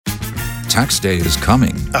Tax day is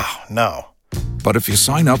coming. Oh, no. But if you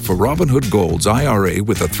sign up for Robinhood Gold's IRA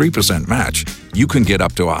with a 3% match, you can get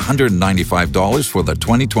up to $195 for the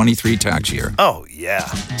 2023 tax year. Oh, yeah.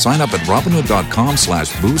 Sign up at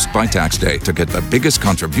Robinhood.com/boost by tax day to get the biggest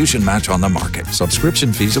contribution match on the market.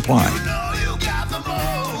 Subscription fees apply.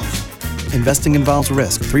 Investing involves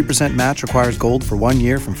risk. 3% match requires gold for 1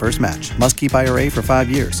 year from first match. Must keep IRA for 5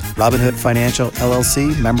 years. Robinhood Financial,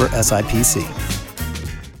 LLC, member SIPC.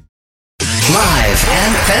 Live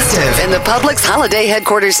and festive in the Publix Holiday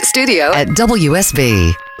Headquarters studio at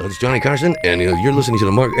WSB. It's Johnny Carson, and you're listening to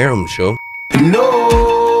the Mark Arum Show.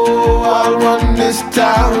 No, I run this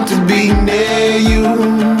town to be near you.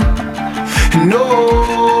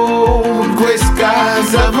 No gray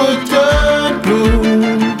skies ever turn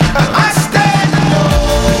blue. I stand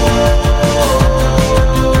alone.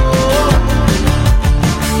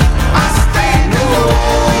 I stand alone.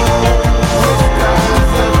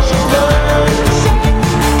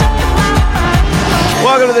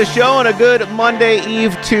 Welcome to the show and a good Monday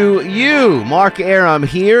Eve to you. Mark Arum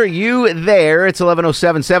here, you there. It's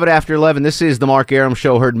 11:07, 7 after 11. This is the Mark Arum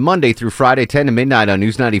Show, heard Monday through Friday, 10 to midnight on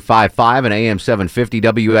News 95.5 and AM 750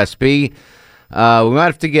 WSB. We might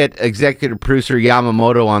have to get executive producer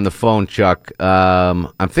Yamamoto on the phone, Chuck. I'm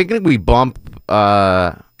thinking we bump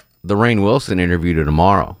the Rainn Wilson interview to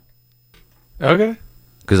tomorrow. Okay.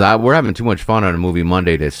 Because we're having too much fun on a movie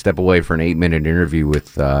Monday to step away for an 8-minute interview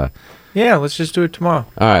with... Yeah, let's just do it tomorrow.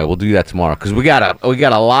 All right, we'll do that tomorrow because we got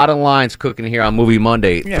a lot of lines cooking here on Movie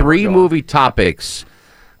Monday. Yeah, 3 movie topics.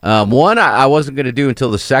 One I wasn't going to do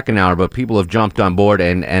until the second hour, but people have jumped on board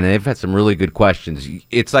and they've had some really good questions.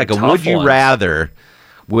 It's like a would you rather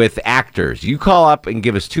with actors. You call up and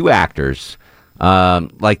give us 2 actors,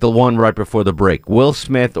 like the one right before the break, Will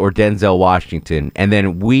Smith or Denzel Washington, and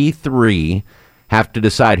then we 3 have to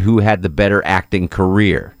decide who had the better acting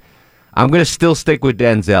career. I'm going to still stick with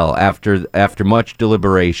Denzel after much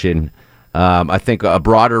deliberation. I think a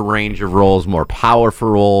broader range of roles, more powerful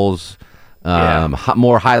roles,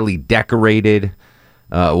 more highly decorated,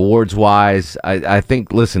 awards-wise. I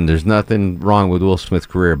think, listen, there's nothing wrong with Will Smith's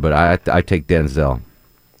career, but I take Denzel.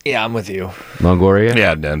 Yeah, I'm with you. Longoria?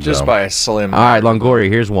 Yeah, Denzel. Just by a slim. All right, Longoria,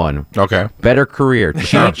 here's one. Okay. Better career,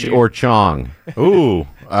 Cheech or Chong? Ooh,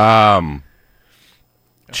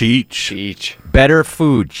 Cheech. Better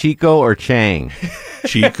food, Chico or Chang?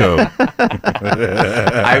 Chico.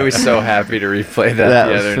 I was so happy to replay that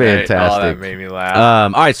the other fantastic. night. Oh, that made me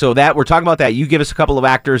laugh. All right, so we're talking about that. You give us a couple of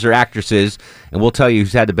actors or actresses, and we'll tell you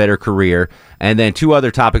who's had the better career. And then 2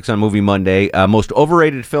 other topics on Movie Monday. Most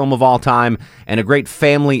overrated film of all time and a great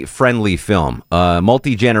family-friendly film.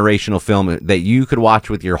 Multi-generational film that you could watch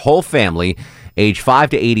with your whole family, age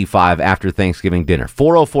 5 to 85 after Thanksgiving dinner.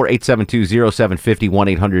 404-872-0750,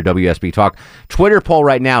 1-800-WSB-TALK. Twitter poll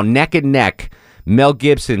right now, neck and neck. Mel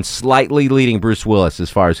Gibson slightly leading Bruce Willis as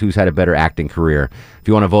far as who's had a better acting career. If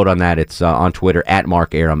you want to vote on that, it's on Twitter, at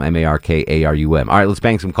Mark Arum, MarkArum. All right, let's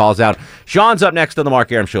bang some calls out. Sean's up next on the Mark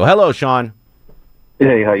Arum Show. Hello, Sean.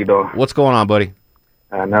 Hey, how you doing? What's going on, buddy?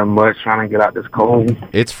 Not much. Trying to get out this cold.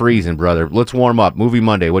 It's freezing, brother. Let's warm up. Movie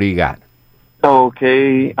Monday, what do you got?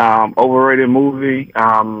 Okay, overrated movie.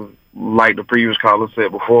 Like the previous caller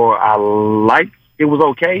said before, it was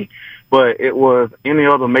okay, but it was any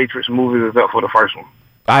other Matrix movies except for the first one.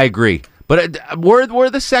 I agree. But were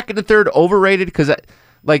the second and third overrated? Because I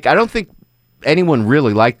don't think anyone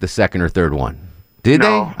really liked the second or third one. Did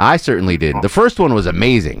they? I certainly did. The first one was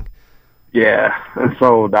amazing. Yeah, and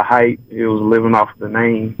so the hype, it was living off the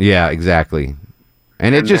name. Yeah, exactly.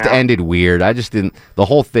 And it just ended weird. I just didn't. The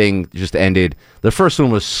whole thing just ended. The first one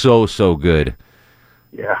was so good.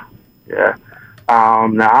 Yeah.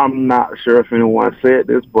 Now I'm not sure if anyone said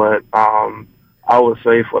this, but I would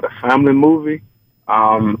say for the family movie,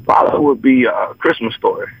 probably would be a Christmas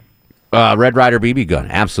Story. Red Ryder BB gun,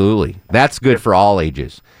 absolutely. That's good for all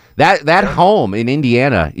ages. That home in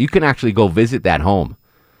Indiana, you can actually go visit that home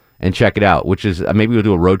and check it out. Which is maybe we'll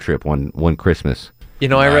do a road trip one Christmas. You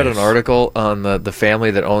know, I read an article on the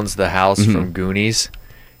family that owns the house from Goonies.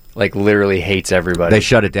 Like, literally hates everybody. They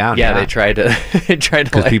shut it down. Yeah, they tried to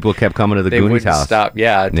because people kept coming to the Goonies house. Stop.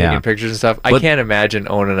 Yeah, taking pictures and stuff. I can't imagine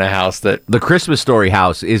owning a house that the Christmas Story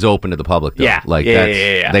house is open to the public. Though. Yeah, like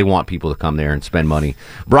yeah. They want people to come there and spend money.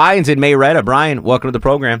 Brian's in Mayretta. Brian, welcome to the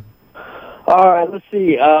program. All right, let's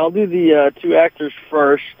see. I'll do the 2 actors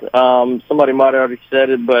first. Somebody might have already said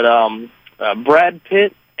it, but Brad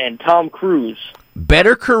Pitt and Tom Cruise.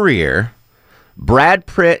 Better career, Brad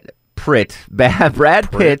Pitt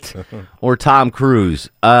or Tom Cruise.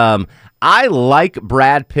 I like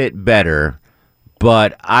Brad Pitt better,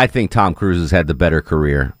 but I think Tom Cruise has had the better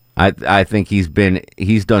career. I think he's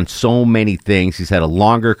done so many things. He's had a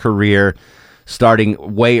longer career,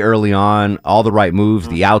 starting way early on, all the right moves,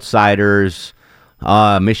 The Outsiders,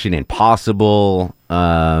 Mission Impossible.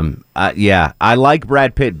 I like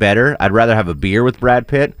Brad Pitt better. I'd rather have a beer with Brad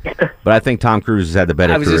Pitt, but I think Tom Cruise has had the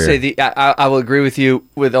better career. I was going to say, I will agree with you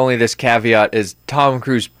with only this caveat, is Tom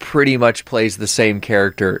Cruise pretty much plays the same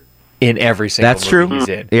character in every single movie he's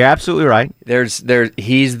in. You're absolutely right.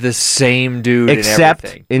 He's the same dude except in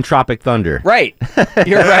everything. In Tropic Thunder. Right.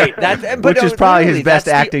 You're right. Which is probably his best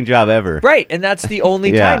acting job ever. Right, and that's the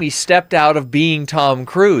only time he stepped out of being Tom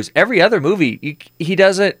Cruise. Every other movie,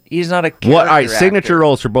 he's not a character All right, actor. signature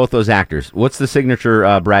roles for both those actors. What's the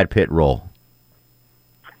signature Brad Pitt role?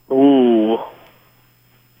 Ooh.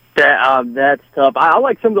 That's tough. I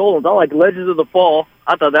like some of the old ones. I like Legends of the Fall.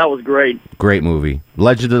 I thought that was great. Great movie.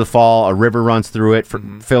 Legend of the Fall, a river runs through it,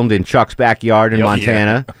 filmed in Chuck's backyard in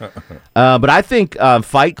Montana. But I think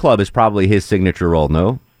Fight Club is probably his signature role,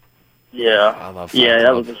 no? Yeah. I love Fight Club.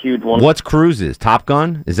 That was a huge one. What's Cruise's? Top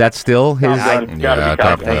Gun? Is that still his?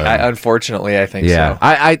 Unfortunately, I think so.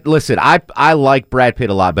 Listen, I like Brad Pitt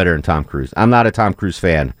a lot better than Tom Cruise. I'm not a Tom Cruise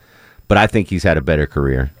fan, but I think he's had a better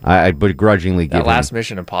career. I begrudgingly give him. That last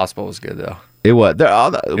Mission Impossible was good, though. It was.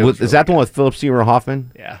 Is that the one with Philip Seymour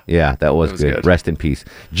Hoffman? Yeah. Yeah, that was good. Rest in peace.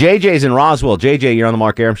 JJ's in Roswell. JJ, you're on the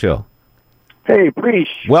Mark Arum Show. Hey, Preach.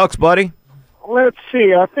 Welks, buddy. Let's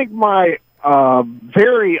see. I think my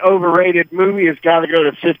very overrated movie has got to go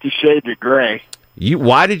to 50 Shades of Grey.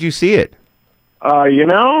 Why did you see it? You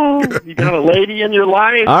got a lady in your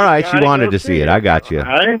life. All right, she wanted to see it. I got you. All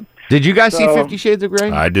right? Did you guys see 50 Shades of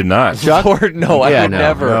Grey? I did not. Chuck? Lord, no, I would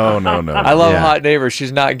never. No. I love Hot Neighbors.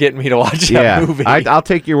 She's not getting me to watch that movie. I'll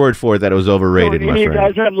take your word for it that it was overrated, my You friend.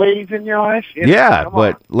 guys have ladies in your life? Yeah,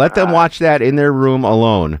 but let them watch that in their room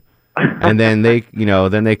alone, and then they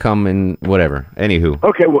come and whatever. Anywho.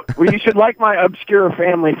 Okay, well, you should like my obscure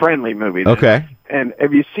family-friendly movie. Then. Okay. And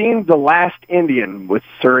have you seen The Last Indian with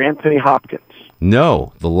Sir Anthony Hopkins?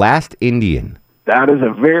 No, The Last Indian. That is a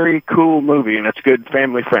very cool movie, and it's good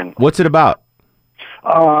family-friendly. What's it about?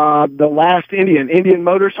 The Last Indian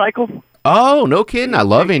motorcycle. Oh, no kidding! I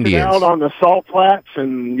love Indians. Out on the salt flats,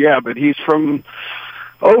 and but he's from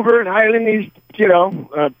over in Ireland. He's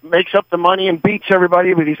makes up the money and beats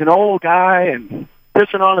everybody, but he's an old guy and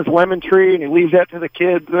pissing on his lemon tree, and he leaves that to the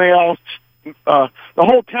kids. And they all, the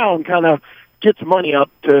whole town kind of gets money up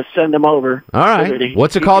to send him over. All right,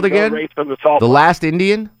 what's it called again? The Last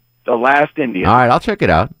Indian. The Last Indian. All right, I'll check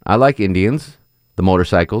it out. I like Indians, the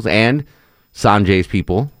motorcycles, and Sanjay's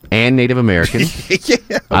people, and Native Americans.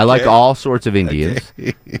 I like all sorts of Indians,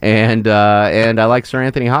 and I like Sir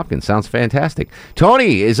Anthony Hopkins. Sounds fantastic.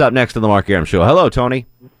 Tony is up next on the Mark Arum Show. Hello, Tony.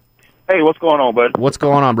 Hey, what's going on, bud? What's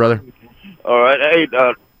going on, brother? All right. Hey,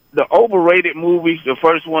 the overrated movies. The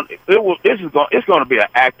first one. It's going to be an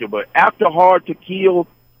actor, but after Hard to Kill,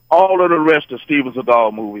 all of the rest of Steven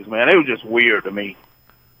Seagal movies, man, they were just weird to me.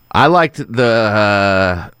 I liked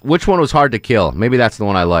the which one was Hard to Kill? Maybe that's the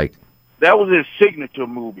one I liked. That was his signature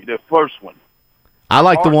movie, the first one. I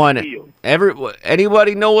like the one.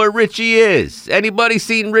 Anybody know where Richie is? Anybody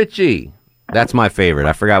seen Richie? That's my favorite.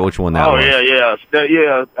 I forgot which one that was.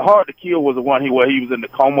 Yeah. Hard to Kill was the one where he was in the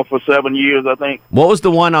coma for 7 years, I think. What was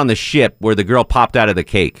the one on the ship where the girl popped out of the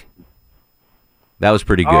cake? That was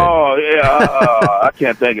pretty good. Oh yeah, I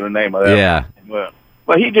can't think of the name of that. Yeah.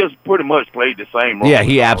 But he just pretty much played the same role. Yeah,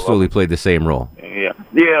 he absolutely played the same role. Yeah.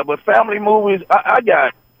 But family movies, I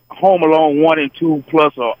got Home Alone 1 and 2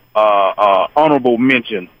 plus a honorable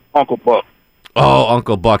mention, Uncle Buck. Oh,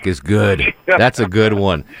 Uncle Buck is good. That's a good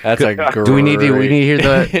one. That's a great. Do we need to hear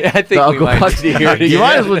the? I think Uncle Buck. Need to hear it. You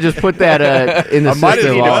might as well just put that in the system. I might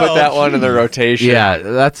need to put that one in the rotation.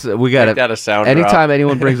 Yeah, we got to sound. Anytime drop.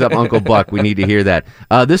 anyone brings up Uncle Buck, we need to hear that.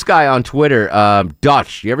 This guy on Twitter,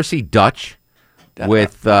 Dutch. You ever see Dutch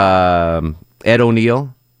with Ed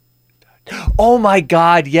O'Neill? Oh my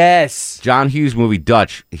God! Yes, John Hughes movie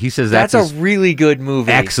Dutch. He says that's a really good movie,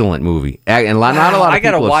 excellent movie, and not a lot of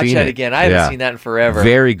people have seen it. I gotta watch that again. I haven't seen that in forever.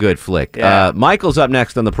 Very good flick. Yeah. Michael's up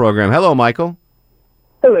next on the program. Hello, Michael.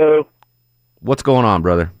 Hello. What's going on,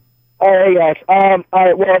 brother? Hey guys. All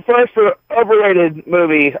right. Well, first for overrated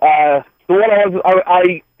movie, the one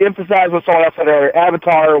I emphasized with someone else earlier,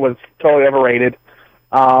 Avatar was totally overrated.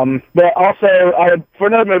 But also for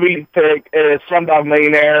another movie pick is Slumdog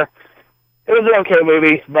Millionaire. It was an okay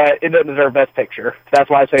movie, but it doesn't deserve Best Picture. That's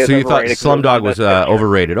why I say it's overrated. So you thought Slumdog was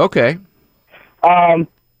overrated? Okay. As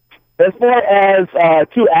far as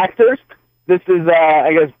two actors, this is,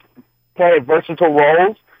 I guess, play versatile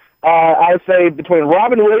roles. I would say between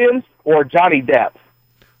Robin Williams or Johnny Depp.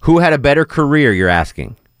 Who had a better career, you're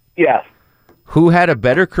asking? Yes. Who had a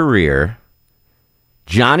better career,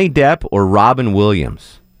 Johnny Depp or Robin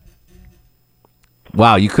Williams?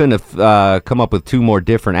 Wow, you couldn't have come up with two more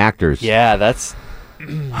different actors. Yeah, that's...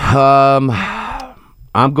 I'm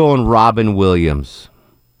going Robin Williams.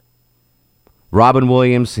 Robin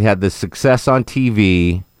Williams had the success on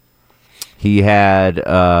TV. He had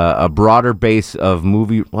a broader base of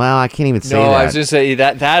movie. Well, I can't even say that. No, I was just saying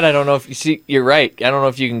that I don't know if you see. You're right. I don't know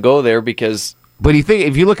if you can go there because. But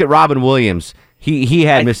if you look at Robin Williams, he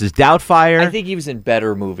had Mrs. Doubtfire. I think he was in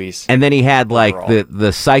better movies. And then he had like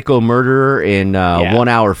the psycho murderer in 1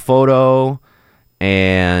 Hour Photo,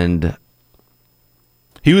 and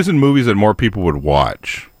he was in movies that more people would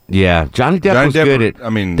watch. Yeah, Johnny Depp was good at.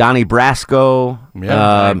 Donnie Brasco. Yeah,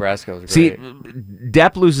 Donnie Brasco was great. See,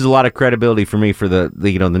 Depp loses a lot of credibility for me for the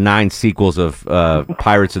 9 sequels of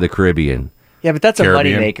Pirates of the Caribbean. Yeah, but that's a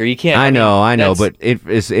moneymaker. You can't. I know, but it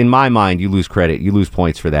is in my mind. You lose credit. You lose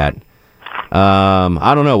points for that.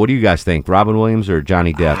 I don't know. What do you guys think, Robin Williams or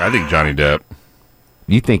Johnny Depp? I think Johnny Depp.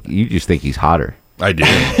 You just think he's hotter? I do.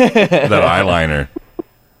 That eyeliner.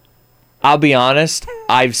 I'll be honest,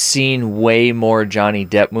 I've seen way more Johnny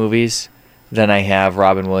Depp movies than I have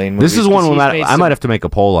Robin Williams movies. This is one I might have to make a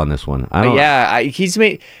poll on this one.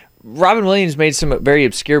 Robin Williams made some very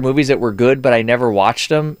obscure movies that were good, but I never watched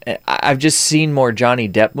them. I've just seen more Johnny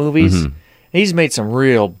Depp movies. Mm-hmm. He's made some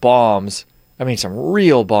real bombs. Some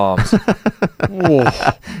real bombs.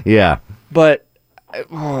 Yeah. But,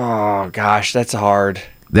 oh gosh, that's hard.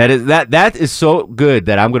 That is so good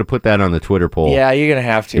that I'm going to put that on the Twitter poll. Yeah, you're going to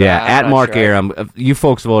have to. Yeah, at Mark Arum. You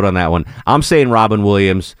folks vote on that one. I'm saying Robin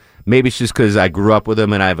Williams. Maybe it's just because I grew up with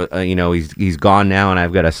him and I've he's gone now and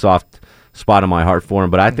I've got a soft spot in my heart for him.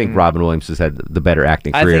 But I think Robin Williams has had the better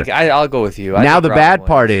acting career. I'll go with you. Now the bad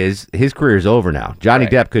part is his career is over now. Johnny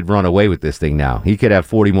Depp could run away with this thing now. He could have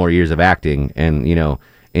 40 more years of acting, and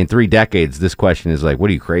in 3 decades, this question is like, what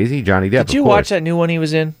are you, crazy? Johnny Depp. Did you watch that new one he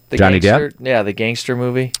was in? Johnny Depp? Yeah, the gangster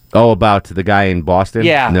movie. Oh, about the guy in Boston?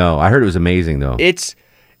 Yeah. No, I heard it was amazing, though.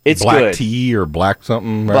 It's Black good. Tea or Black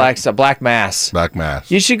something? Right? Black Mass. Black Mass.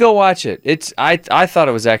 You should go watch it. I thought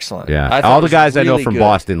it was excellent. Yeah. All the guys I know from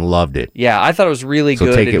Boston loved it. Yeah, I thought it was really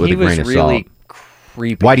good. So take it with a grain of salt.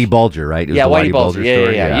 Creepy. Whitey Bulger, right? It was the Whitey Bulger.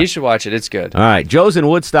 story. Yeah. You should watch it. It's good. All right. Joe's in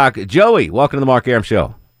Woodstock. Joey, welcome to the Mark Arum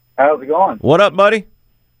Show. How's it going? What up, buddy?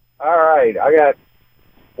 All right. I got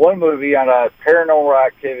one movie on Paranormal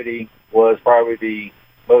Activity was probably the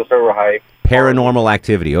most overhyped. Paranormal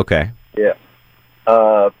Activity, okay. Yeah.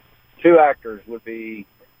 2 actors would be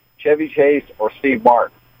Chevy Chase or Steve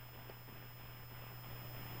Martin.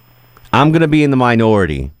 I'm going to be in the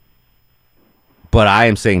minority, but I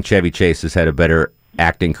am saying Chevy Chase has had a better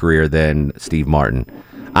acting career than Steve Martin.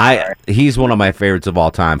 He's one of my favorites of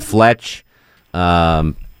all time. Fletch,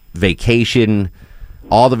 Vacation,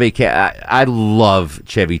 all the I love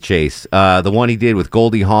Chevy Chase. The one he did with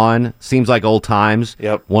Goldie Hawn seems like old times.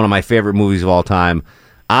 Yep. One of my favorite movies of all time.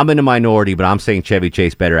 I'm in the minority, but I'm saying Chevy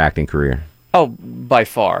Chase better acting career. Oh, by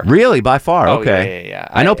far. Really? By far? Oh, okay. Yeah.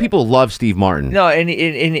 I know people love Steve Martin. No, and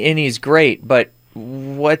he's great, but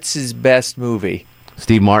what's his best movie?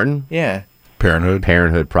 Steve Martin? Yeah.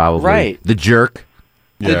 Parenthood, probably. Right. The Jerk.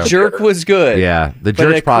 Yeah. The Jerk was good. Yeah. The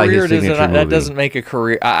Jerk's probably his signature movie. That doesn't make a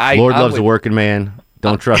career. Lord Loves a Working Man.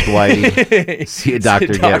 Don't trust Whitey. See a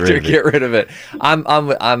doctor, get rid of it. I'm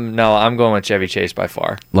going with Chevy Chase by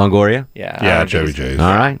far. Longoria? Yeah. Chevy Chase.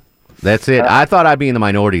 All right. That's it. I thought I'd be in the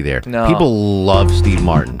minority there. No. People love Steve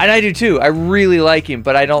Martin. And I do too. I really like him,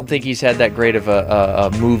 but I don't think he's had that great of a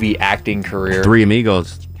movie acting career. Three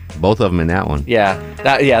Amigos, both of them in that one. Yeah.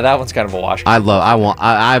 That one's kind of a wash.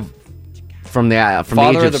 I've from the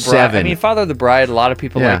age of 7. I mean, Father of the Bride, a lot of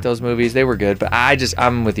people like those movies. They were good, but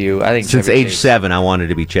I'm with you. I think since Chevy age Chase. 7, I wanted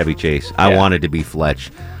to be Chevy Chase. I wanted to be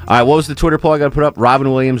Fletch. All right, what was the Twitter poll I got to put up?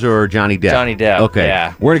 Robin Williams or Johnny Depp? Johnny Depp. Okay.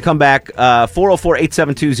 Yeah. We're going to come back.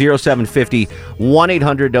 404-872-0750,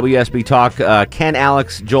 1-800-WSB Talk. Ken,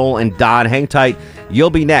 Alex, Joel, and Don. Hang tight. You'll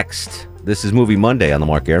be next. This is Movie Monday on The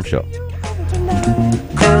Mark Arum Show.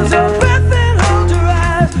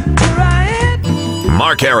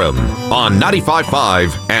 Mark Arum on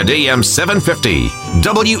 95.5 and AM 750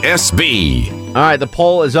 WSB. All right, the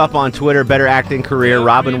poll is up on Twitter. Better acting career,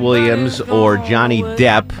 Robin Williams or Johnny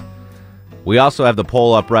Depp. We also have the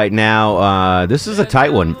poll up right now. This is a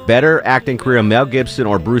tight one. Better acting career, Mel Gibson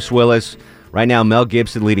or Bruce Willis. Right now, Mel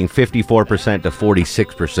Gibson leading 54% to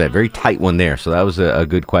 46%. Very tight one there, so that was a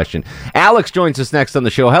good question. Alex joins us next on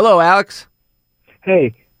the show. Hello, Alex.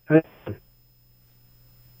 Hey.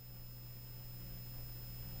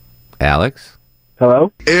 Alex?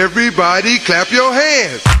 Hello? Everybody clap your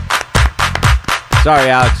hands. Sorry,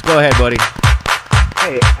 Alex. Go ahead, buddy.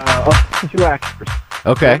 Hey, two actors.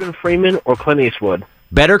 Okay. Morgan Freeman or Clint Eastwood?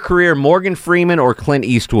 Better career, Morgan Freeman or Clint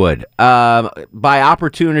Eastwood? By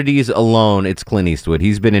opportunities alone, it's Clint Eastwood.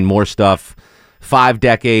 He's been in more stuff.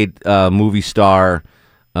 5-decade movie star.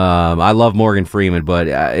 I love Morgan Freeman, but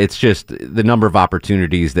it's just the number of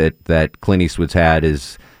opportunities that Clint Eastwood's had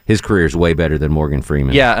is his career is way better than Morgan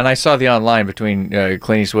Freeman. Yeah, and I saw the online between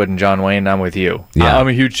Clint Eastwood and John Wayne. I'm with you. Yeah. I'm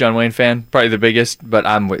a huge John Wayne fan, probably the biggest, but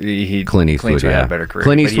Clint Eastwood had a better career.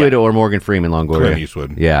 Clint Eastwood or Morgan Freeman, Longoria? Clint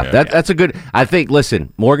Eastwood. Yeah, that's a good. I think.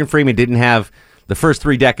 Listen, Morgan Freeman didn't have the first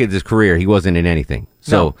 3 decades of his career. He wasn't in anything.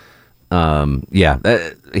 So.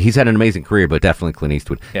 He's had an amazing career, but definitely Clint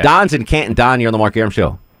Eastwood. Yeah. Don's in Canton. Don, you're on the Mark Arum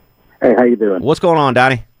Show. Hey, how you doing? What's going on,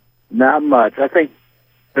 Donnie? Not much. I think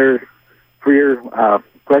their career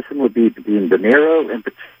question would be between De Niro and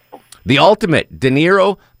Pacino. The ultimate, De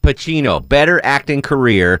Niro, Pacino, better acting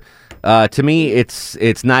career. To me,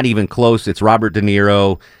 it's not even close. It's Robert De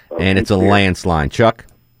Niro, and it's a landslide. Chuck?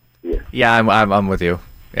 Yeah, I'm with you.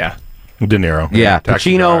 Yeah. De Niro. Yeah,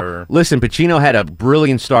 Taxi Pacino. Driver. Listen, Pacino had a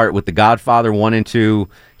brilliant start with The Godfather 1 and 2.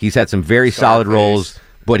 He's had some very solid roles,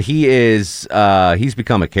 but he's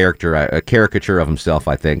become a caricature of himself,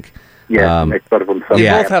 I think. Yeah, makes fun of himself.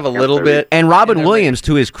 They both have a little bit. And Robert De Niro,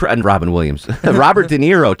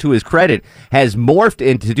 to his credit, has morphed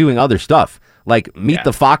into doing other stuff. Like Meet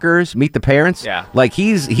the Fockers, Meet the Parents. Yeah. Like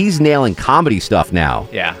he's nailing comedy stuff now.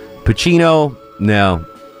 Yeah. Pacino, no.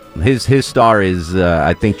 His star is,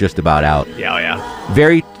 I think, just about out. Yeah, yeah.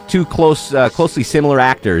 Very closely similar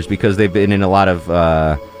actors because they've been in a lot of,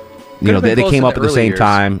 they came up at the same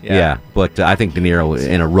time. Yeah. But I think De Niro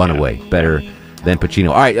in a runaway better than Pacino.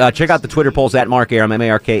 All right, check out the Twitter polls at Mark Arum,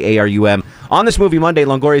 MarkArum. On this Movie Monday,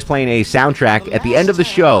 Longoria is playing a soundtrack. At the end of the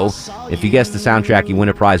show, if you guess the soundtrack, you win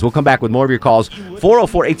a prize. We'll come back with more of your calls.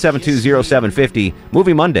 404-872-0750.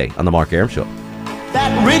 Movie Monday on the Mark Arum Show.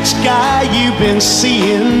 That rich guy you've been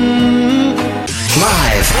seeing.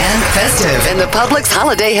 Live and festive in the Publix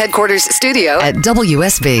Holiday Headquarters studio at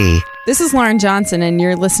WSB. This is Lauren Johnson, and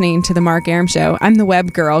you're listening to The Mark Arum Show. I'm the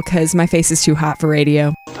web girl because my face is too hot for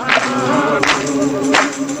radio.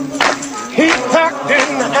 He packed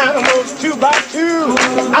in the animals 2 by 2,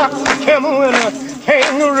 ox, a camel, and a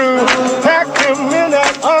kangaroo. Packed him in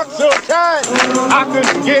that ox so tight, I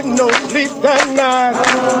couldn't get no sleep that night.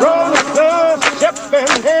 Rolling Stones, Shep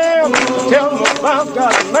and Ham, tell them about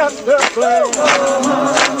that master plan.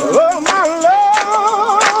 Oh, my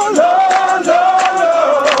Lord, Lord, Lord, Lord.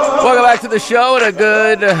 Welcome back to the show and a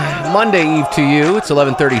good Monday Eve to you. It's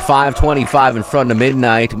 11:35, 25 in front of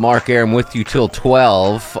midnight. Mark Arum with you till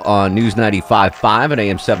 12 on News 95.5 and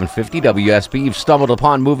AM 750 WSB. You've stumbled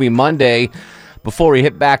upon Movie Monday. Before we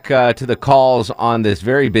hit back to the calls on this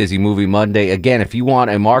very busy Movie Monday, again, if you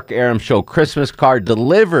want a Mark Arum Show Christmas card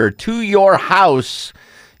delivered to your house,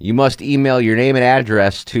 you must email your name and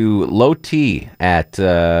address to lowtchuck at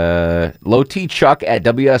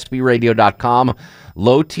WSBradio.com.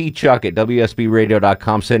 lowtchuck at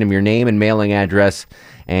WSBradio.com. Send him your name and mailing address,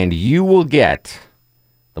 and you will get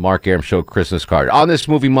the Mark Arum Show Christmas card. On this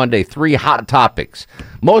Movie Monday, 3 hot topics.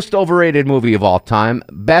 Most overrated movie of all time.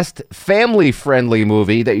 Best family-friendly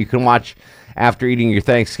movie that you can watch after eating your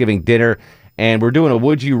Thanksgiving dinner. And we're doing a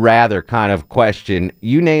would you rather kind of question.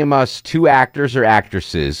 You name us 2 actors or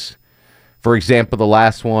actresses. For example, the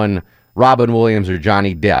last one, Robin Williams or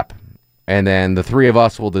Johnny Depp. And then the 3 of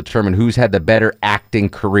us will determine who's had the better acting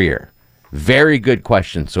career. Very good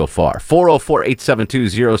question so far.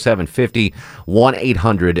 404-872-0750,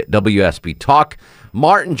 1-800-WSB Talk.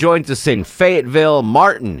 Martin joins us in Fayetteville.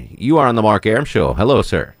 Martin, you are on the Mark Arum Show. Hello,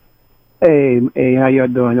 sir. Hey, how y'all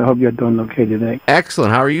doing? I hope you're doing okay today.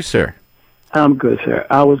 Excellent. How are you, sir? I'm good, sir.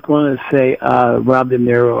 I was going to say Rob De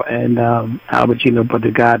Niro and Al Pacino, but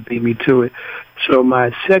the guy beat me to it. So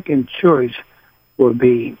my second choice would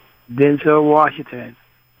be Denzel Washington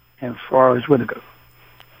and Forrest Whitaker.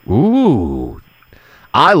 Ooh.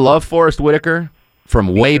 I love Forrest Whitaker from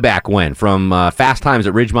way back when, from Fast Times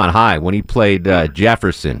at Ridgemont High when he played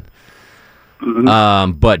Jefferson.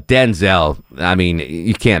 Mm-hmm. But Denzel, I mean,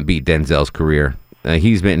 you can't beat Denzel's career.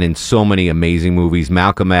 He's been in so many amazing movies.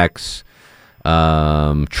 Malcolm X,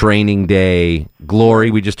 Training Day, Glory.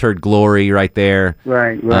 We just heard Glory right there.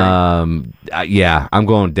 Right. Yeah, I'm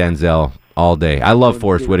going Denzel all day. I love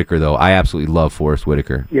Forrest Whitaker, though. I absolutely love Forrest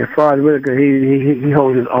Whitaker. Yeah, Forrest Whitaker, he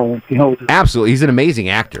holds his own. Absolutely. He's an amazing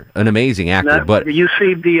actor. Now, but did you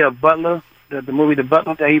see the Butler, the movie The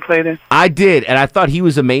Butler that he played in? I did, and I thought he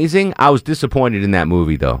was amazing. I was disappointed in that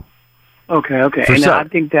movie, though. Okay. And I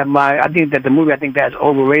think that the movie, that's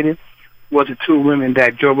overrated. was the two women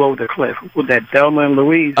that drove over the cliff. Was that Thelma and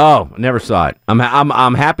Louise? Oh, never saw it.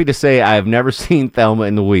 I'm happy to say I have never seen Thelma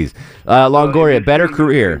and Louise. Longoria, better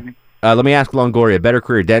career. Let me ask Longoria, better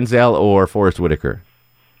career, Denzel or Forrest Whitaker?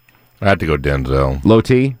 I had to go Denzel. Low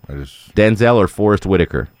T? Denzel or Forrest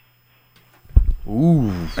Whitaker?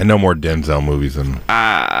 Ooh. I know more Denzel movies than...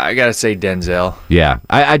 I got to say Denzel. Yeah.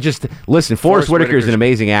 I just... Listen, Forrest Whitaker is an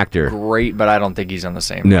amazing actor. Great, but I don't think he's on the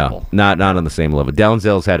same No, level. not on the same level.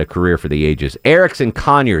 Denzel's had a career for the ages. Eric's in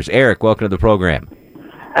Conyers. Eric, welcome to the program.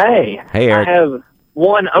 Hey. Hey, Eric. I have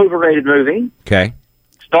one overrated movie, Okay.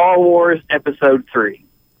 Star Wars Episode 3.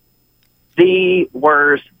 The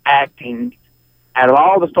worst acting out of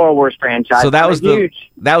all the Star Wars franchises. So that was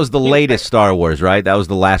huge. that was the latest Star Wars, right? That was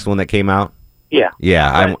the last one that came out? Yeah.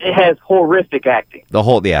 Yeah. It has horrific acting.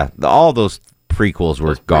 All those prequels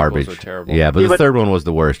were garbage. were terrible. Yeah, but Yeah, the but- third one was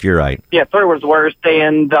the worst. You're right. Yeah, third was the worst.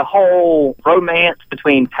 And the whole romance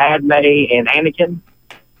between Padme and Anakin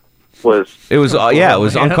was... It was it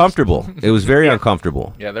was uncomfortable. It was very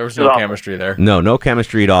uncomfortable. Yeah, there was no chemistry there. No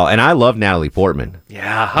chemistry at all. And I love Natalie Portman.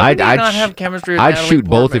 Yeah, how did you not have chemistry with I'd Natalie shoot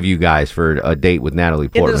both Portman? of you guys for a date with Natalie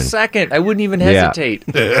In Portman. a second. I wouldn't even Yeah. hesitate.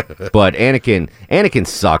 But Anakin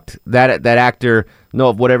sucked. That actor,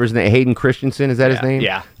 whatever his name, Hayden Christensen, is that his name?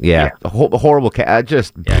 Yeah. Yeah. Horrible cat. He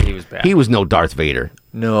was bad. He was no Darth Vader.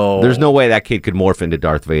 No. There's no way that kid could morph into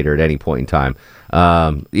Darth Vader at any point in time.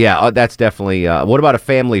 That's definitely. What about a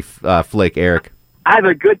family flick, Eric? I have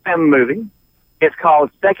a good family movie. It's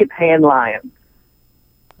called Secondhand Lion.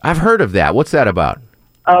 I've heard of that. What's that about?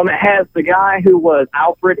 It has the guy who was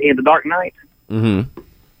Alfred in The Dark Knight. Mm-hmm.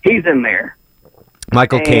 He's in there.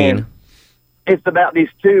 Michael And Caine. It's about these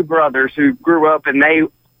two brothers who grew up and they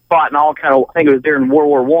fought in all kind of, I think it was during World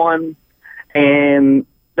War One, and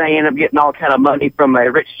they end up getting all kind of money from a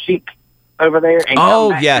rich sheik over there. And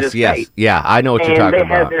come back to yes. the States. Yeah, I know what you're And talking they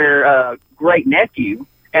have about. their great nephew,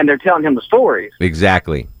 and they're telling him the stories.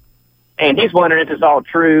 Exactly. And he's wondering if it's all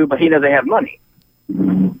true, but he knows they have money.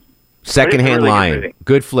 Secondhand really good Lion. movie.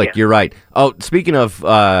 Good flick. You're right. Oh, speaking of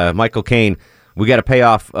Michael Caine, we got to pay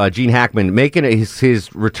off Gene Hackman making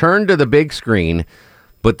his return to the big screen,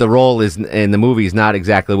 but the role is in the movie is not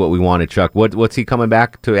exactly what we wanted. Chuck, what's he coming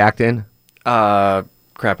back to act in?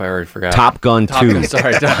 Crap, I already forgot. Top Gun 2.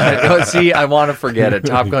 Sorry. See, I want to forget it.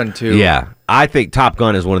 Top Gun 2. Yeah, I think Top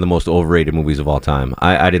Gun is one of the most overrated movies of all time.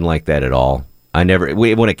 I didn't like that at all.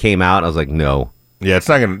 When it came out, I was like, no. Yeah, it's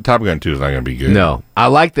not gonna. Top Gun 2 is not gonna be good. No, I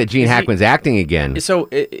like that Gene Hackman's acting again. So,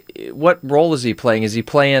 what role is he playing? Is he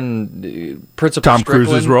playing Principal Tom Strickland?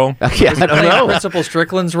 Cruise's role? Yeah, Is he I don't playing know. Principal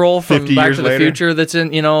Strickland's role from 50 Back years to the later? Future that's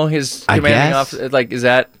in, his I commanding guess. officer? Like, is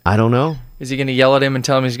that... I don't know. Is he going to yell at him and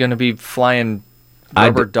tell him he's going to be flying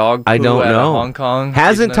rubber dog poo I don't out of know. Hong Kong?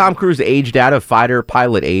 Hasn't Tom Cruise aged out of fighter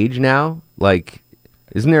pilot age now? Like,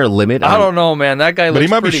 isn't there a limit? I don't know, man. That guy looks But he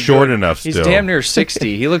might be pretty short good. enough He's still. damn near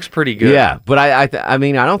 60. He looks pretty good. Yeah, but I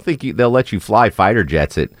don't think they'll let you fly fighter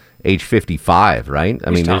jets at age 55, right? I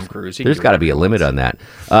He's mean, Tom Cruise. He can there's do got to be a limit on that.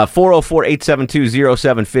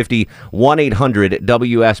 404-872-0750,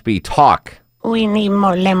 1-800-WSB Talk. We need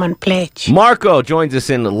more lemon pledge. Marco joins us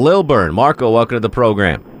in Lilburn. Marco, welcome to the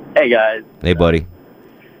program. Hey, guys. Hey, buddy.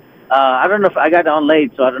 I don't know if I got on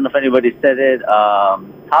late, so I don't know if anybody said it.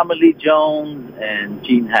 Tommy Lee Jones and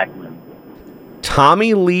Gene Hackman.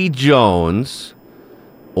 Tommy Lee Jones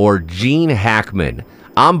or Gene Hackman?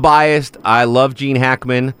 I'm biased. I love Gene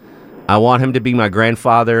Hackman. I want him to be my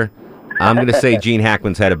grandfather. I'm going to say Gene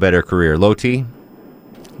Hackman's had a better career. Low T?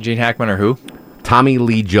 Gene Hackman or who? Tommy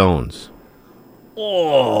Lee Jones.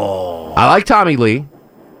 Oh. I like Tommy Lee.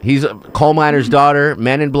 He's a coal miner's daughter,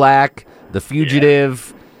 Men in Black, The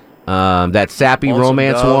Fugitive, that sappy Lonesome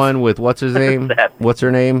romance Dove. one with what's his name? What's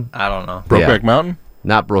her name? I don't know. Brokeback Mountain?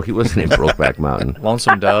 Not Broke. He wasn't in Brokeback Mountain.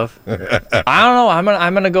 Lonesome Dove. I don't know. I'm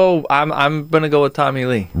gonna go with Tommy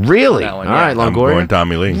Lee. Really? That one, All yeah. right, I'm Longoria. going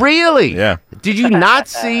Tommy Lee. Really? Yeah. Did you not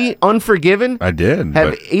see Unforgiven? I did.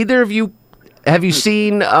 Have but- either of you? Have you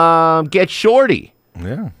seen Get Shorty?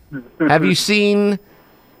 Yeah. Have you seen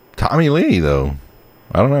Tommy Lee, though?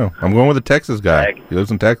 I don't know. I'm going with the Texas guy. He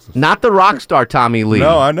lives in Texas. not the rock star Tommy Lee?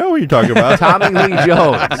 No, I know what you're talking about. Tommy Lee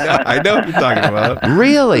Jones. I know what you're talking about.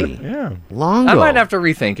 Really? Yeah. Longo. I might have to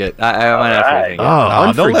rethink it. I might have to rethink it.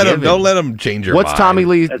 Oh, don't let him. Unforgiven. Don't let him change your What's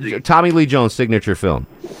mind. Tommy Lee Jones' signature film?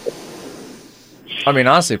 I mean,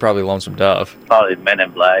 honestly, probably Lonesome Dove. Probably Men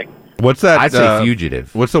in Black. What's that? I'd say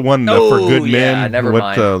Fugitive. What's the one No, for good yeah, men? never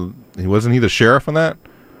mind. Wasn't he the sheriff on that?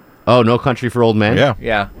 Oh, No Country for Old Men? Yeah,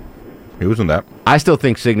 Yeah. he was in that. I still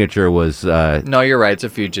think signature was No, you're right. It's a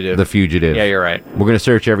fugitive. The Fugitive. Yeah, you're right. We're going to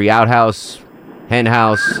search every outhouse, hen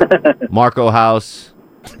house, Marco house,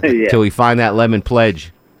 Yeah. till we find that lemon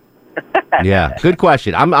pledge. Yeah, good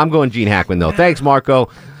question. I'm going Gene Hackman, though. Thanks, Marco.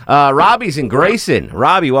 Robbie's in Grayson.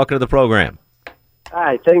 Robbie, welcome to the program.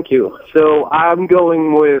 Hi, thank you. So I'm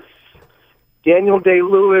going with Daniel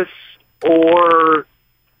Day-Lewis or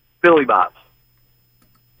Billy Bob.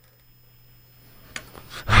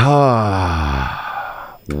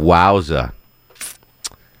 Wowza.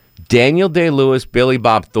 Daniel Day-Lewis, Billy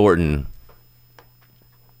Bob Thornton.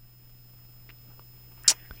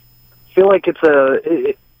 I feel like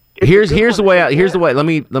it's Here's the way. Let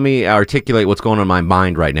me articulate what's going on in my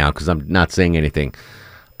mind right now because I'm not saying anything.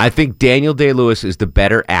 I think Daniel Day-Lewis is the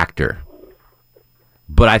better actor,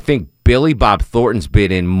 but I think Billy Bob Thornton's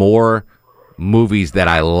been in more movies that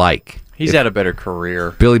I like. He's had a better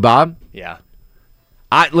career. Billy Bob? Yeah.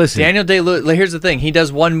 Listen. Daniel Day-Lewis, here's the thing. He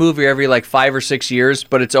does one movie every 5 or 6 years,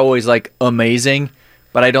 but it's always amazing.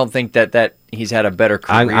 But I don't think that he's had a better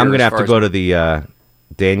career. I'm going to have to go to the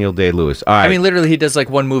Daniel Day-Lewis. All right. I mean, literally, he does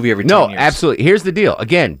one movie every 10 years. No, absolutely. Here's the deal.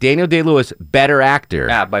 Again, Daniel Day-Lewis, better actor.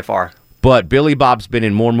 Yeah, by far. But Billy Bob's been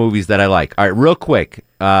in more movies that I like. All right, real quick.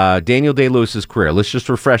 Daniel Day-Lewis's career. Let's just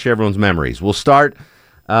refresh everyone's memories. We'll start.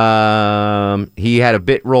 He had a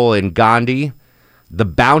bit role in Gandhi. The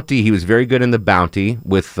Bounty, he was very good in The Bounty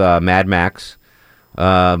with Mad Max.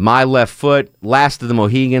 My Left Foot, Last of the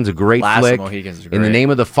Mohegans, a great Last flick. of the Mohegans is great. In the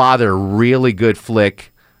Name of the Father, really good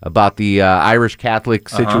flick about the Irish Catholic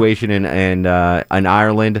situation in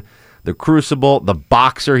Ireland. The Crucible, The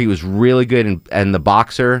Boxer, he was really good in The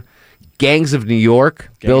Boxer. Gangs of New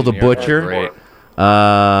York, Bill the Butcher.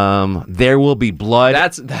 There Will Be Blood.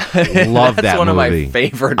 That's love that one movie. of my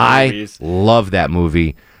favorite movies. I love that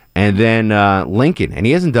movie. And then Lincoln, and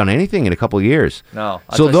he hasn't done anything in a couple of years. No.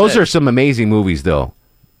 So those are some amazing movies, though.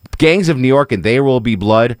 Gangs of New York and There Will Be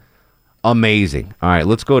Blood, amazing. All right,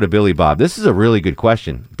 let's go to Billy Bob. This is a really good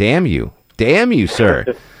question. Damn you, sir.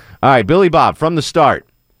 All right, Billy Bob, from the start.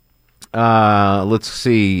 Let's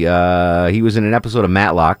see. He was in an episode of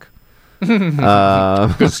Matlock.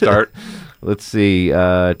 Good start. Let's see.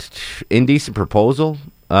 Indecent Proposal.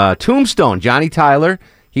 Tombstone, Johnny Tyler.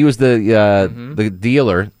 He was the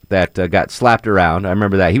dealer that got slapped around. I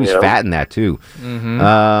remember that. He was fat in that, too.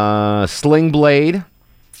 Sling Blade.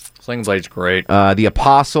 Sling Blade's great. The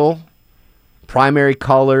Apostle. Primary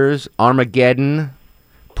Colors. Armageddon.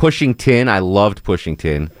 Pushing Tin. I loved Pushing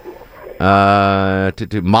Tin.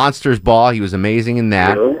 Monsters Ball. He was amazing in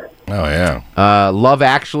that. Oh, yeah. Love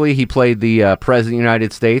Actually. He played the President of the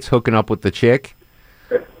United States, hooking up with the chick.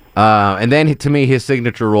 And then, to me, his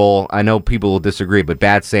signature role, I know people will disagree, but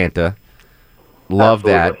Bad Santa. Love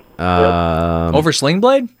that. Over Sling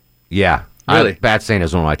Blade? Yeah. Really? Bad Santa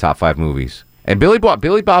is one of my top 5 movies. And Billy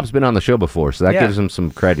Bob's been on the show before, so that gives him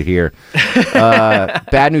some credit here.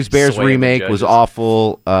 Bad News Bears Swaying remake was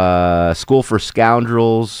awful. School for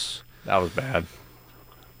Scoundrels. That was bad.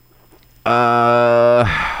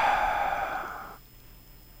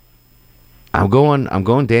 I'm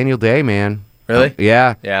going Daniel Day, man. Really?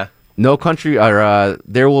 Yeah. Yeah. No Country, or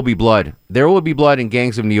There Will Be Blood. There Will Be Blood in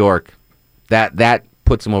Gangs of New York. That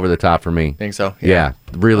puts him over the top for me. Think so? Yeah,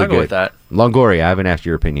 really I'll good. go with that. Longoria, I haven't asked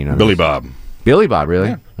your opinion on Billy this. Bob. Billy Bob, really?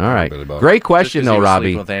 Yeah. All right. Billy Bob. Great question, Just 'cause though, he was Robbie.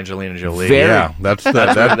 sleeping with Angelina Jolie. Very. Yeah, that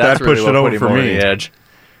really pushed what it over put him for me. the edge.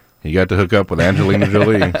 You got to hook up with Angelina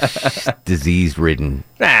Jolie. Disease-ridden.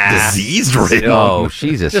 Disease-ridden? Oh,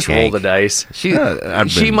 she's a Just skank. roll the dice.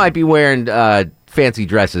 She might be wearing fancy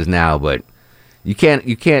dresses now, but you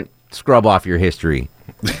can't scrub off your history.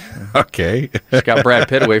 Okay. She's got Brad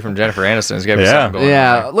Pitt away from Jennifer Aniston. There's got to be something going on.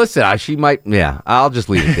 Yeah, listen, she might. Yeah, I'll just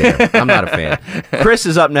leave it there. I'm not a fan. Chris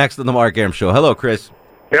is up next on the Mark Arum Show. Hello, Chris.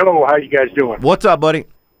 Hello, how you guys doing? What's up, buddy?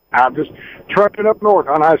 I'm just trucking up north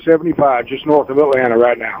on I-75, just north of Atlanta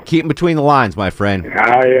right now. Keep between the lines, my friend.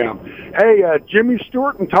 I am. Hey, Jimmy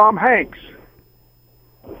Stewart and Tom Hanks.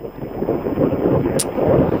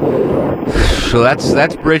 So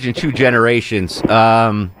that's bridging 2 generations.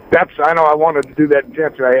 I know I wanted to do that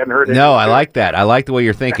intentionally. I hadn't heard it. No, I like that. I like the way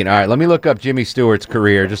you're thinking. All right, let me look up Jimmy Stewart's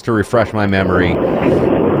career just to refresh my memory.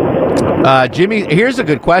 Jimmy, here's a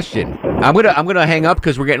good question. I'm gonna hang up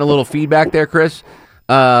because we're getting a little feedback there, Chris.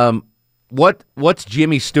 What's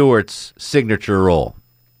Jimmy Stewart's signature role?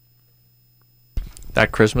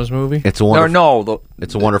 That Christmas movie? It's a wonderful.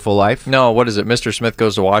 It's a Wonderful Life. No, what is it? Mr. Smith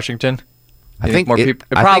Goes to Washington. I think more people.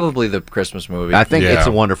 Probably the Christmas movie. I think It's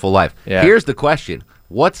a Wonderful Life. Yeah. Here's the question: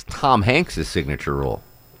 what's Tom Hanks' signature role?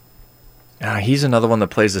 He's another one that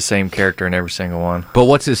plays the same character in every single one. But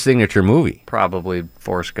what's his signature movie? Probably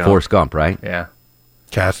Forrest Gump. Forrest Gump, right? Yeah.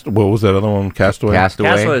 What was that other one? Castaway?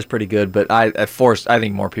 Castaway is pretty good, but I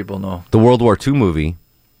think more people know. The World War II movie.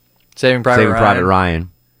 Saving Private Ryan. Ryan.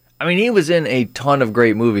 I mean, he was in a ton of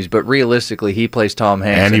great movies, but realistically, he plays Tom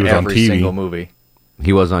Hanks And he in was on every TV. single movie.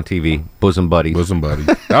 He was on TV. Bosom Buddies. Bosom Buddies.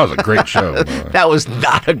 That was a great show. That was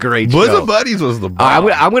not a great show. Bosom Buddies was the bomb.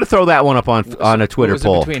 I'm going to throw that one up on a Twitter was it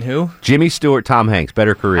poll. between who? Jimmy Stewart, Tom Hanks.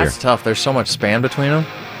 Better career. That's tough. There's so much span between them.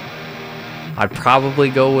 I'd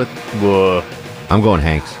probably go with. I'm going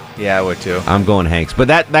Hanks. Yeah, I would too. I'm going Hanks. But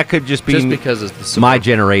that could just be because it's the my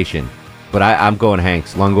generation. But I'm going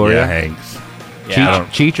Hanks. Longoria? Yeah, Hanks.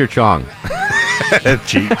 Cheech or Chong?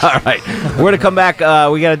 Cheech. All right. We're going to come back.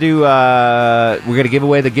 We got to do, we're going to give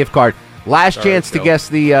away the gift card. Last chance to guess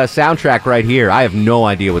the soundtrack right here. I have no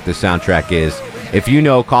idea what this soundtrack is. If you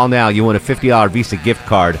know, call now. You win a $50 Visa gift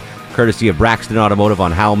card, courtesy of Braxton Automotive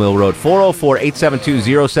on Howell Mill Road.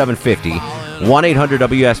 404-872-0750.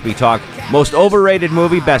 1-800-WSB Talk. Most overrated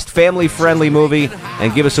movie, best family-friendly movie,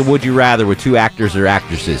 and give us a Would You Rather with two actors or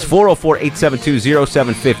actresses.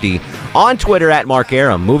 404-872-0750. On Twitter at Mark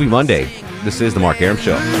Arum. Movie Monday. This is The Mark Arum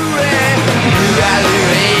Show.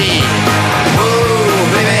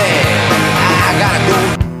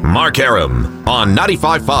 Mark Arum on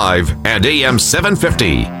 95.5 and AM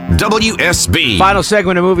 750 WSB. Final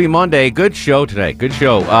segment of Movie Monday. Good show today. Good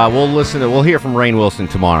show. We'll hear from Rainn Wilson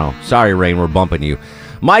tomorrow. Sorry, Rainn, we're bumping you.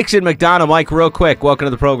 Mike's in McDonough. Mike, real quick, welcome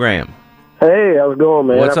to the program. Hey, how's it going,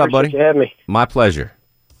 man? What's I up, buddy? appreciate you having me. My pleasure.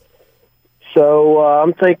 So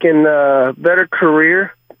I'm thinking better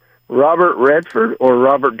career, Robert Redford or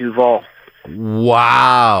Robert Duvall.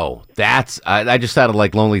 Wow. I just sounded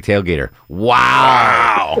like Lonely Tailgater.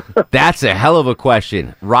 Wow. That's a hell of a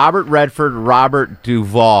question. Robert Redford, Robert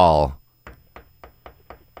Duvall.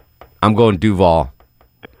 I'm going Duvall.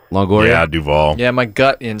 Longoria? Yeah, Duvall. Yeah, my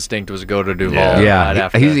gut instinct was go to Duvall. Yeah.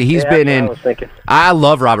 He's been in. I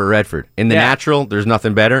love Robert Redford. In The Natural, there's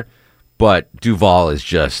nothing better, but Duvall is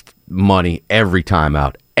just money every time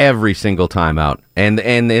out. Every single time out. And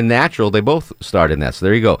in Natural, they both starred in that. So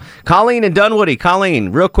there you go. Colleen and Dunwoody.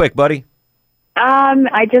 Colleen, real quick, buddy.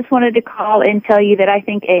 I just wanted to call and tell you that I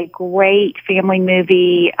think a great family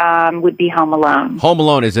movie would be Home Alone. Home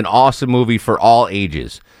Alone is an awesome movie for all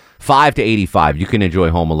ages. 5 to 85. You can enjoy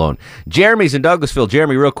Home Alone. Jeremy's in Douglasville.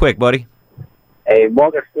 Jeremy, real quick, buddy. Hey,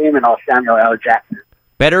 Morgan Freeman or Samuel L. Jackson?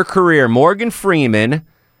 Better career, Morgan Freeman,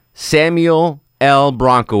 Samuel L.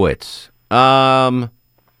 Bronkowitz.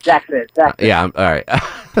 Jackson. Yeah, all right.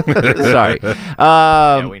 Sorry.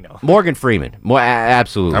 We know. Morgan Freeman.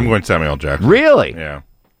 Absolutely. I'm going Samuel L. Jackson. Really? Yeah.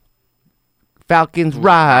 Falcons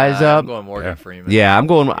rise up. I'm going Morgan Freeman. Yeah,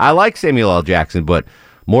 I like Samuel L. Jackson, but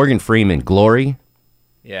Morgan Freeman, Glory?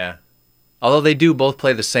 Yeah. Although they do both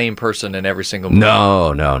play the same person in every single movie.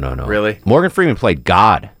 No. Really? Morgan Freeman played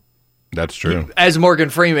God. That's true. As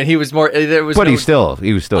Morgan Freeman, he was more. There was But no,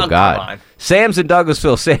 he was still God. come on. Sam's in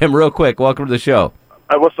Douglasville. Sam, real quick, welcome to the show.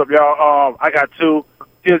 Hey, what's up, y'all? I got two: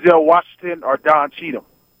 Denzel Washington or Don Cheadle.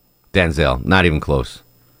 Denzel, not even close.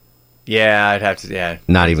 Yeah, I'd have to. Yeah,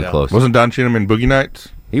 Not even close. Wasn't Don Cheadle in Boogie Nights?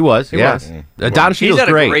 He was. He yeah. was. Don Cheadle's had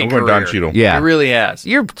a great. I'm going Don Cheadle. Yeah, He really has.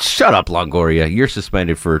 Shut up, Longoria. You're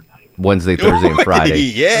suspended for Wednesday, Thursday, and Friday.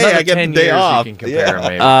 Yeah, Another I get 10 the day years off. You can compare him,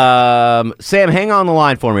 maybe. Sam, hang on the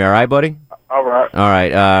line for me, all right, buddy? All right. All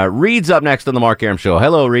right. Reed's up next on the Mark Arum Show.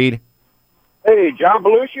 Hello, Reed. Hey, John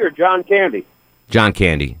Belushi or John Candy? John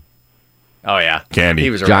Candy. Oh yeah, Candy. He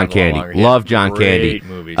was John around a little Candy. longer. He Love had John Candy. great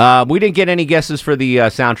movies. We didn't get any guesses for the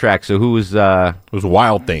soundtrack, so who was... It was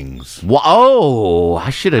Wild Things. Oh, I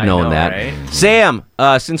should have known that. right? Sam,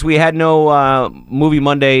 since we had no Movie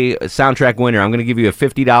Monday soundtrack winner, I'm going to give you a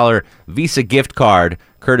 $50 Visa gift card,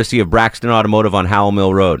 courtesy of Braxton Automotive on Howell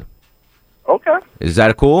Mill Road. Okay, Is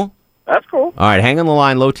that cool? that's cool. All right, hang on the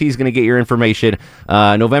line. Low T's going to get your information.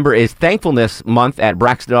 November is Thankfulness Month at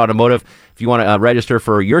Braxton Automotive. If you want to register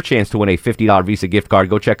for your chance to win a $50 Visa gift card,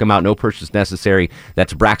 go check them out. No purchase necessary.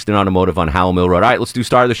 That's Braxton Automotive on Howell Mill Road. All right, let's do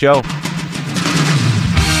Star of the Show.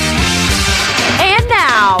 And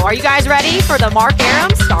now, are you guys ready for the Mark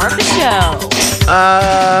Arum Star of the Show?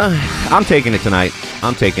 I'm taking it tonight.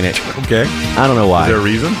 I'm taking it. Okay. I don't know why. Is there a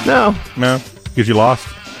reason? No. No. Because you lost?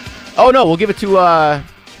 Oh, no, we'll give it to... I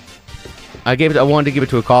wanted to give it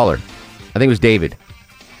to a caller. I think it was David.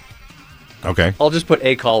 Okay. I'll just put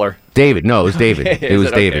a caller. David. No, it was David. Okay, It was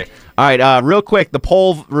is it David. okay? All right, real quick, the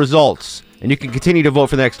poll results. And you can continue to vote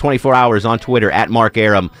for the next 24 hours on Twitter at Mark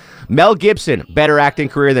Arum. Mel Gibson, better acting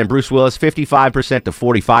career than Bruce Willis, 55% to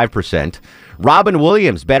 45%. Robin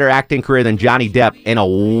Williams, better acting career than Johnny Depp in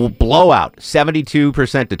a blowout,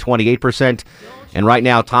 72% to 28%. And right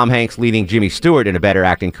now, Tom Hanks leading Jimmy Stewart in a better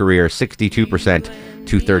acting career, 62%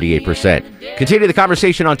 to 38%. Continue the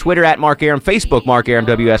conversation on Twitter at Mark Arum, Facebook Mark Arum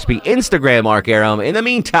WSB, Instagram Mark Arum. In the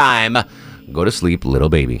meantime, go to sleep, little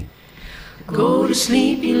baby. Go to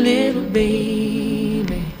sleep, you little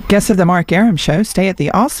baby. Guests of the Mark Arum Show stay at the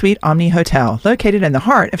All-Suite Omni Hotel, located in the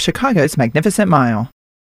heart of Chicago's Magnificent Mile.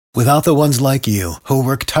 Without the ones like you, who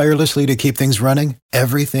work tirelessly to keep things running,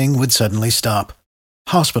 everything would suddenly stop.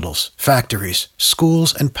 Hospitals, factories,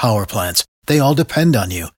 schools, and power plants, they all depend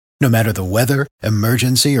on you. No matter the weather,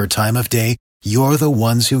 emergency, or time of day, you're the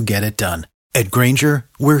ones who get it done. At Grainger,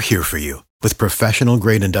 we're here for you with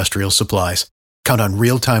professional-grade industrial supplies. Count on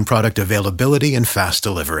real-time product availability and fast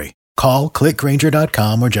delivery. Call, click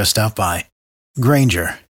Grainger.com, or just stop by.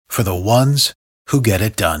 Grainger, for the ones who get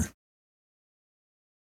it done.